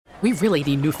We really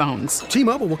need new phones.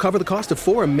 T-Mobile will cover the cost of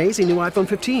 4 amazing new iPhone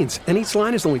 15s, and each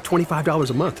line is only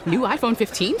 $25 a month. New iPhone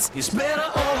 15s? It's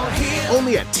better over here.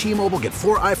 Only at T-Mobile, get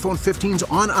 4 iPhone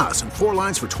 15s on us and 4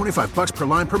 lines for $25 per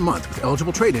line per month with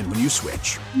eligible trade-in when you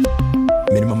switch.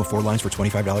 Minimum of 4 lines for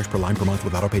 $25 per line per month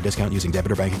with autopay discount using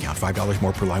debit or bank account. $5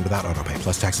 more per line without autopay,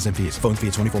 plus taxes and fees. Phone fee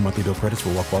at 24 monthly bill credits for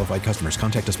well-qualified customers.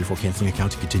 Contact us before canceling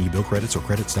account to continue bill credits or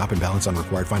credit stop and balance on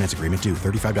required finance agreement due.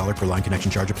 $35 per line connection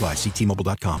charge applies. See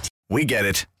T-Mobile.com. We get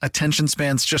it. Attention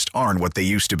spans just aren't what they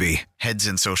used to be. Heads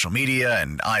in social media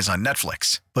and eyes on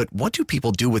Netflix. But what do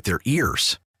people do with their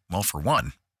ears? Well, for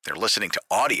one, they're listening to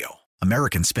audio.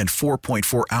 Americans spend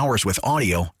 4.4 hours with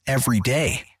audio every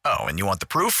day. Oh, and you want the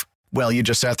proof? Well, you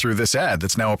just sat through this ad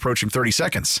that's now approaching 30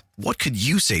 seconds. What could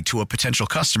you say to a potential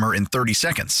customer in 30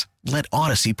 seconds? Let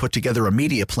Odyssey put together a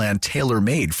media plan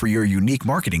tailor-made for your unique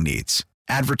marketing needs.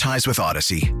 Advertise with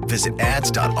Odyssey. Visit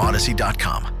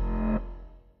ads.odyssey.com.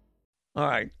 All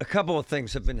right, a couple of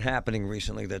things have been happening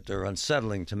recently that are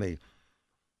unsettling to me.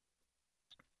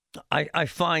 I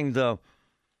find that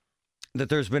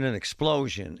there's been an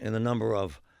explosion in the number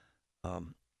of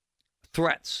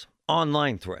threats,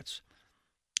 online threats,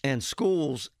 and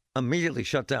schools immediately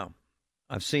shut down.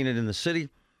 I've seen it in the city.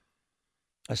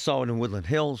 I saw it in Woodland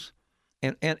Hills,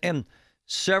 and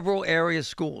several area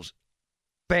schools.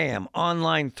 Bam,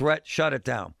 online threat, shut it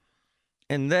down.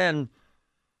 And then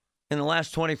in the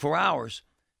last 24 hours,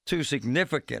 2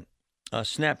 significant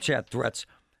Snapchat threats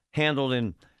handled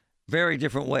in very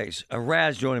different ways.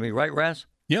 Raz joining me, right, Raz?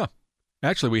 Yeah.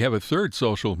 Actually, we have a third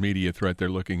social media threat they're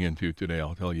looking into today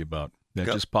I'll tell you about. That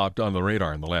just popped on the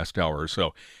radar in the last hour or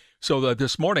so. So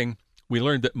this morning, we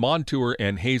learned that Montour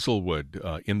and Hazelwood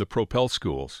in the Propel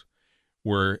schools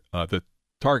were the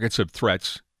targets of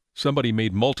threats. Somebody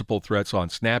made multiple threats on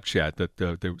Snapchat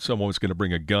that someone was going to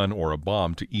bring a gun or a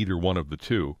bomb to either one of the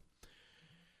two.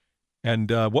 And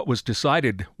what was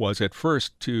decided was at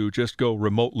first to just go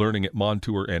remote learning at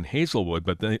Montour and Hazelwood,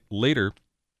 but then later,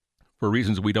 for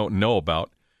reasons we don't know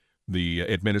about, the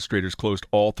administrators closed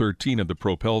all 13 of the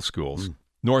Propel schools.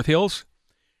 North Hills,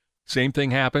 same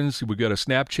thing happens. We got a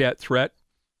Snapchat threat.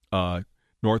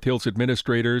 North Hills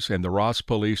administrators and the Ross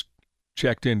police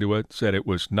checked into it, said it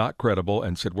was not credible,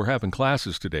 and said, we're having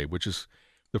classes today, which is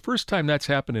the first time that's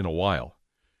happened in a while.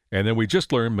 And then we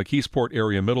just learned McKeesport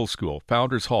Area Middle School,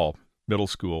 Founders Hall Middle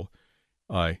School,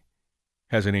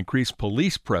 has an increased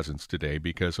police presence today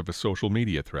because of a social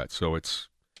media threat. So it's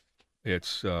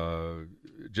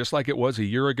just like it was a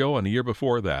year ago and a year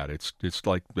before that. It's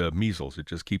like the measles. It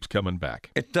just keeps coming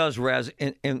back. It does, Raz.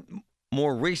 And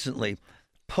more recently,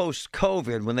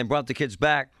 post-COVID, when they brought the kids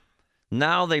back,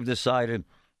 now they've decided,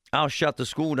 I'll shut the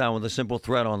school down with a simple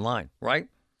threat online, right?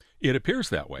 It appears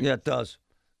that way. Yeah, it does.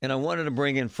 And I wanted to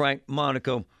bring in Frank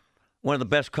Monaco, one of the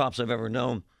best cops I've ever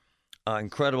known.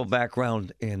 Incredible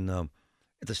background in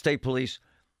at the state police,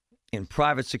 in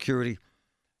private security,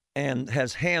 and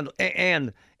has handled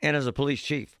and as a police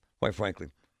chief, quite frankly,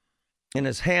 and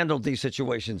has handled these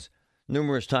situations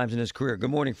numerous times in his career. Good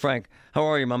morning, Frank. How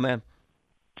are you, my man?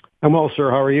 I'm well, sir.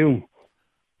 How are you?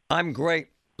 I'm great.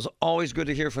 It's always good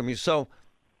to hear from you. So,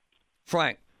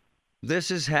 Frank,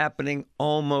 this is happening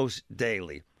almost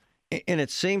daily. And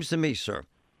it seems to me, sir,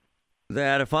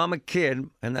 that if I'm a kid,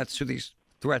 and that's who these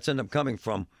threats end up coming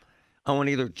from, I want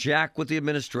to either jack with the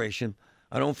administration,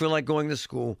 I don't feel like going to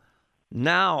school.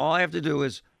 Now, all I have to do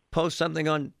is post something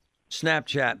on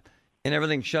Snapchat and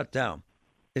everything's shut down.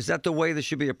 Is that the way this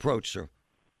should be approached, sir?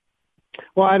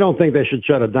 Well, I don't think they should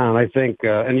shut it down. I think,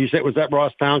 and you said, was that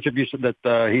Ross Township? You said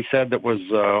that he said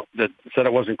that said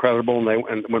it wasn't credible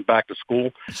and went back to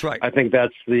school. That's right. I think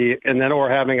that's and then or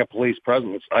having a police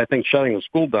presence. I think shutting the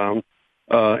school down,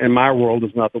 in my world,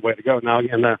 is not the way to go. Now,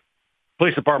 again, the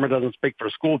police department doesn't speak for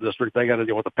the school district. They got to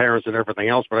deal with the parents and everything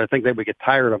else. But I think they would get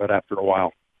tired of it after a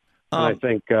while. And I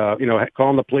think,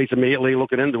 calling the police immediately,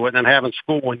 looking into it, and then having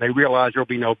school when they realize there'll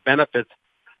be no benefit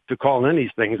to calling in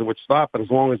these things, it would stop. But as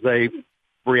long as they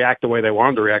react the way they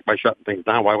wanted to react by shutting things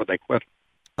down, why would they quit?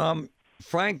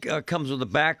 Frank comes with a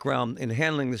background in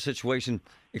handling the situation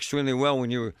extremely well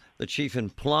when you were the chief in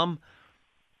Plum.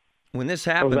 When this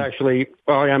happened... It was actually,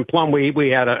 in Plum, we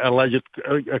had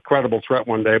a credible threat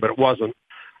one day, but it wasn't.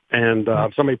 And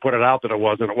somebody put it out that it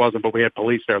wasn't, but we had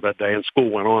police there that day, and school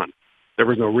went on. There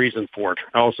was no reason for it.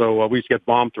 Also, we used to get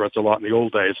bomb threats a lot in the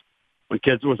old days. When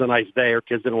it was a nice day or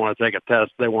kids didn't want to take a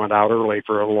test, they went out early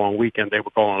for a long weekend, they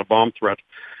would call it a bomb threat,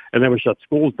 and then we shut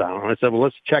schools down. And I said, well,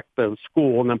 let's check the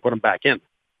school and then put them back in.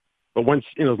 But once,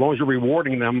 as long as you're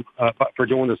rewarding them for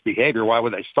doing this behavior, why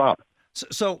would they stop?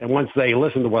 So and once they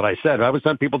listened to what I said, I would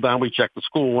send people down. We checked the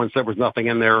school. Once there was nothing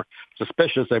in there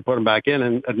suspicious, they put them back in,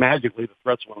 and magically the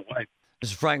threats went away.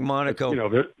 This is Frank Monaco.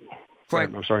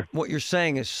 Frank, I'm sorry. What you're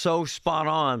saying is so spot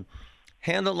on.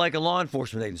 Handle it like a law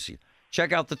enforcement agency.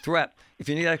 Check out the threat. If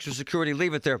you need extra security,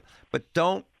 leave it there. But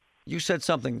don't, you said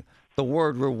something, the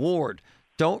word reward.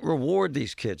 Don't reward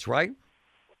these kids, right?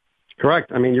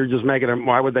 Correct. I mean, you're just making them,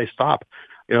 why would they stop?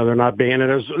 They're not being, and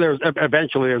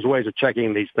there's ways of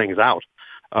checking these things out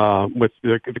with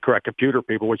the correct computer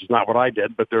people, which is not what I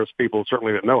did, but there's people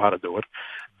certainly that know how to do it.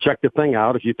 Check the thing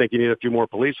out. If you think you need a few more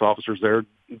police officers there,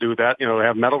 do that. They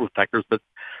have metal detectors, but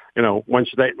once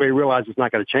they realize it's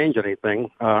not going to change anything,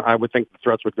 I would think the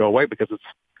threats would go away because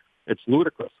it's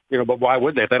ludicrous. But why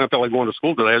would they? If they don't feel like going to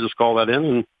school today, I'll just call that in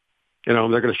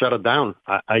and they're going to shut it down.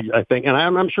 I think, and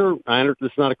I'm sure, this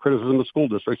is not a criticism of the school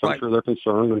districts. I'm sure they're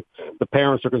concerned, and the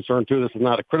parents are concerned too. This is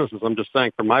not a criticism. I'm just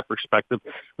saying, from my perspective,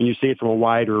 when you see it from a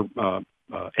wider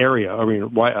area,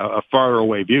 a farther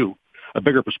away view, a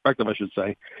bigger perspective, I should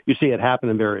say, you see it happen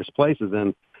in various places.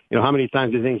 And how many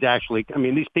times do things actually? I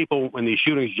mean, these people in these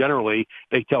shootings generally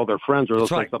they tell their friends or they'll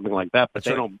say something like that, but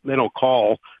they don't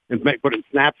call and put in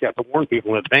Snapchat to warn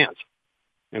people in advance.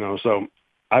 So.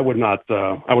 I would not.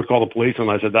 I would call the police, and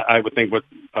I said that I would think what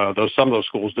some of those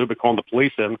schools do, but calling the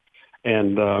police in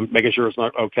and making sure it's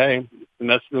not okay, and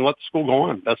let the school go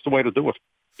on. That's the way to do it.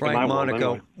 Frank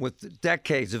Monaco, with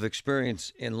decades of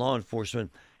experience in law enforcement,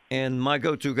 and my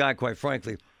go-to guy, quite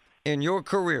frankly, in your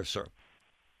career, sir,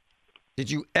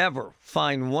 did you ever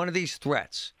find one of these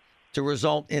threats to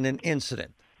result in an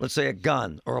incident? Let's say a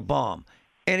gun or a bomb,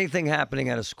 anything happening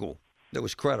at a school that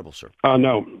was credible, sir?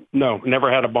 No, never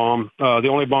had a bomb. The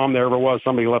only bomb there ever was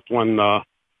somebody left one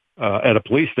at a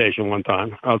police station one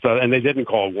time, and they didn't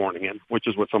call a warning in, which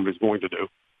is what somebody's going to do.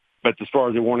 But as far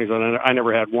as the warnings, I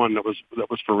never had one that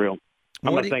was for real.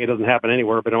 I'm not saying it doesn't happen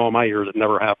anywhere, but in all my years, it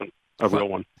never happened, a real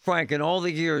one. Frank, in all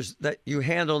the years that you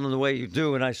handled in the way you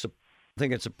do, and I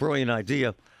think it's a brilliant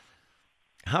idea,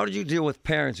 how did you deal with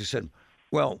parents who said,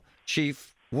 well,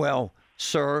 Chief,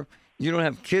 sir, you don't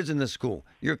have kids in this school.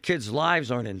 Your kids'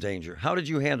 lives aren't in danger. How did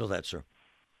you handle that, sir?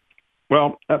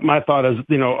 Well, my thought is,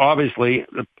 obviously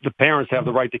the parents have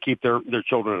the right to keep their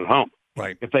children at home.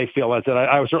 Right. If they feel that's it,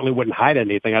 I certainly wouldn't hide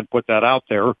anything. I'd put that out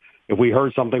there. If we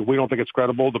heard something, we don't think it's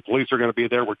credible, the police are going to be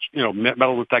there. We're,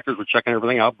 metal detectors, we're checking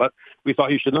everything out, but we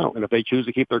thought you should know. And if they choose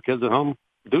to keep their kids at home,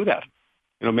 do that.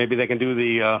 Maybe they can do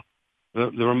the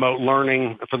remote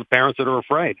learning for the parents that are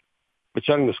afraid. But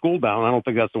shutting the school down, I don't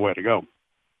think that's the way to go.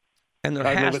 And there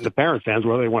I has leave it in the parents' hands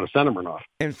whether they want to send them or not.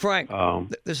 And Frank,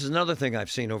 this is another thing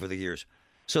I've seen over the years.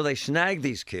 So they snag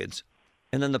these kids,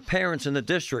 and then the parents in the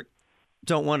district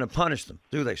don't want to punish them,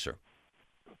 do they, sir?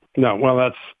 No. Well,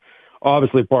 that's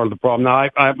obviously part of the problem. Now,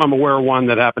 I'm aware of one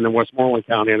that happened in Westmoreland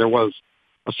County, and there was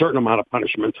a certain amount of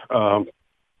punishment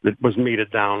that was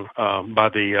meted down by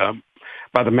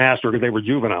the master because they were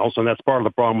juveniles, and that's part of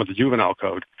the problem with the juvenile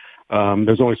code.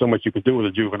 There's only so much you can do with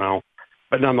a juvenile.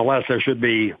 But nonetheless, there should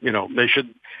be, there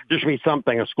should be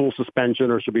something, a school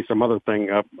suspension, or should be some other thing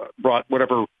brought,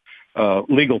 whatever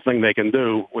legal thing they can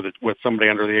do with somebody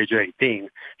under the age of 18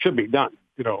 should be done.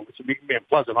 It should be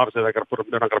unpleasant. Obviously, they're not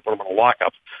going to put them in a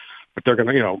lockup, but they're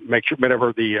going to, make sure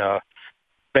whatever they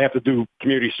have to do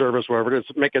community service, whatever it is,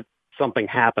 make it something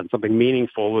happen, something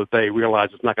meaningful that they realize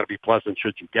it's not going to be pleasant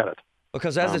should you get it.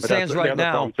 Because as it stands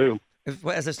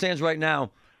right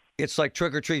now, it's like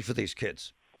trick or treat for these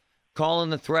kids. Call in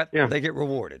the threat, they get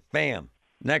rewarded. Bam.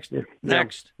 Next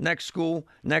school,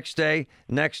 next day,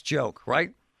 next joke,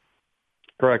 right?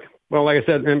 Correct. Well, like I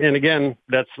said, and again,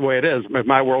 that's the way it is. In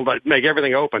my world, I make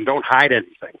everything open. Don't hide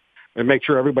anything. And make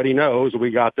sure everybody knows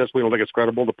we got this. We don't think it's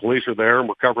credible. The police are there, and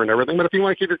we're covering everything. But if you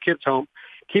want to keep your kids home,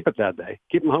 keep it that day.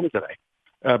 Keep them home today.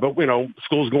 But,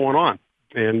 school's going on.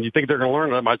 And you think they're going to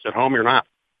learn that much at home, you're not.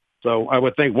 So I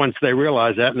would think once they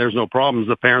realize that and there's no problems,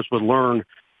 the parents would learn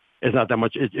it's not that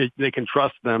much. They can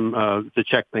trust them to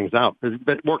check things out.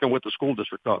 But working with the school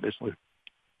district, obviously.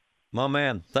 My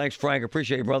man. Thanks, Frank.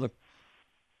 Appreciate you, brother.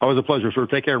 Always a pleasure, sir.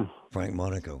 Take care. Frank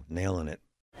Monaco, nailing it.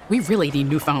 We really need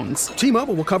new phones.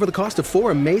 T-Mobile will cover the cost of 4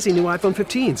 amazing new iPhone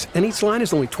 15s, and each line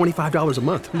is only $25 a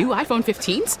month. New iPhone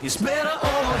 15s? It's better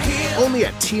over here. Only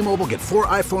at T-Mobile, get 4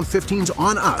 iPhone 15s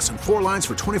on us and 4 lines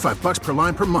for $25 per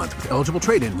line per month with eligible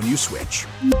trade-in when you switch.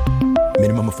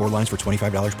 Minimum of 4 lines for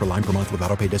 $25 per line per month with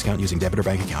auto-pay discount using debit or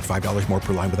bank account. $5 more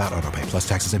per line without auto-pay, plus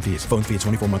taxes and fees. Phone fee at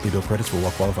 24 monthly bill credits for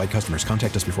well-qualified customers.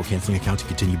 Contact us before canceling account to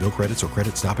continue bill credits or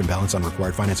credit stop and balance on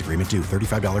required finance agreement due.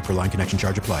 $35 per line connection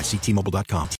charge applies. See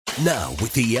T-Mobile.com. Now,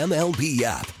 with the MLB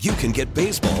app, you can get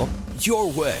baseball your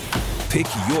way. Pick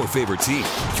your favorite team,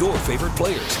 your favorite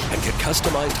players, and get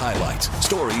customized highlights,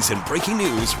 stories, and breaking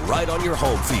news right on your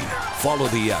home feed. Follow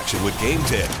the action with Game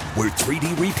Day, where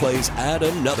 3D replays add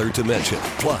another dimension.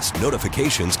 Plus,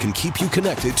 notifications can keep you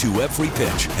connected to every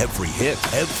pitch, every hit,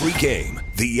 every game.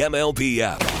 The MLB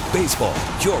app. Baseball,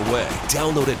 your way.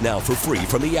 Download it now for free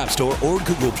from the App Store or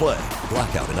Google Play.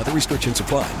 Blackout and other restrictions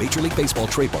apply. Major League Baseball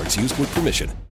trademarks used with permission.